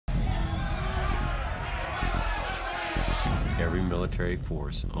Every military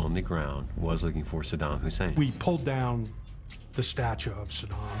force on the ground was looking for Saddam Hussein. We pulled down the statue of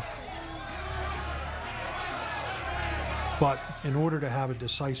Saddam. But in order to have a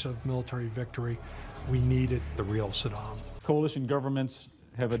decisive military victory, we needed the real Saddam. Coalition governments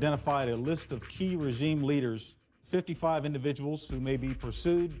have identified a list of key regime leaders, 55 individuals who may be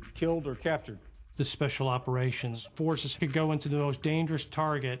pursued, killed, or captured. The special operations forces could go into the most dangerous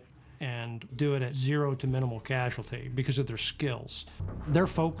target and do it at zero to minimal casualty because of their skills. Their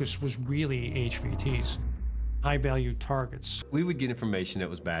focus was really HVTs, high-value targets. We would get information that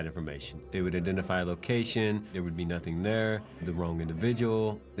was bad information. They would identify a location, there would be nothing there, the wrong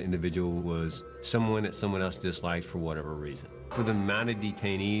individual. The individual was someone that someone else disliked for whatever reason. For the amount of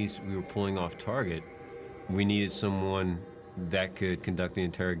detainees we were pulling off target, we needed someone that could conduct the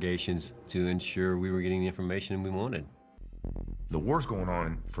interrogations to ensure we were getting the information we wanted. The war's going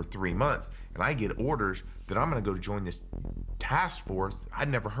on for 3 months, and I get orders that I'm gonna go join this task force I'd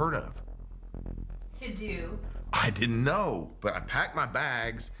never heard of. To do? I didn't know, but I packed my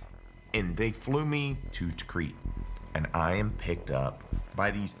bags, and they flew me to Tikrit. And I am picked up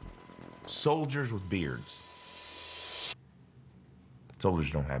by these soldiers with beards.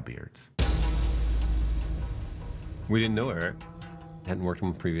 Soldiers don't have beards. We didn't know Eric. Hadn't worked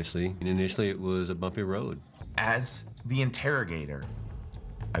with him previously, and initially it was a bumpy road. As the interrogator,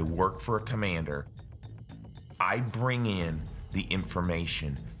 I work for a commander. I bring in the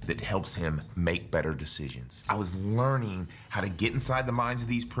information that helps him make better decisions. I was learning how to get inside the minds of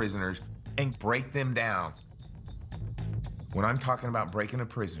these prisoners and break them down. When I'm talking about breaking a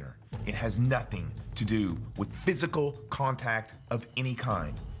prisoner, it has nothing to do with physical contact of any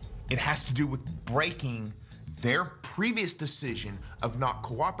kind. It has to do with breaking their previous decision of not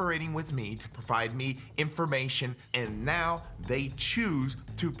cooperating with me to provide me information, and now they choose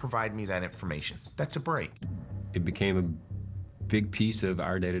to provide me that information. That's a break. It became a big piece of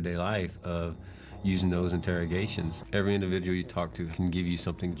our day-to-day life of using those interrogations. Every individual you talk to can give you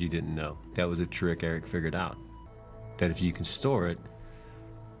something you didn't know. That was a trick Eric figured out, that if you can store it,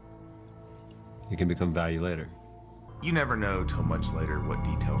 it can become value later. You never know till much later what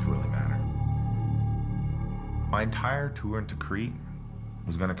details really matter. My entire tour in Tikrit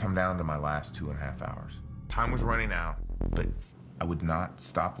was gonna come down to my last 2.5 hours. Time was running out, but I would not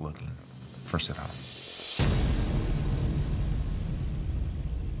stop looking for Saddam.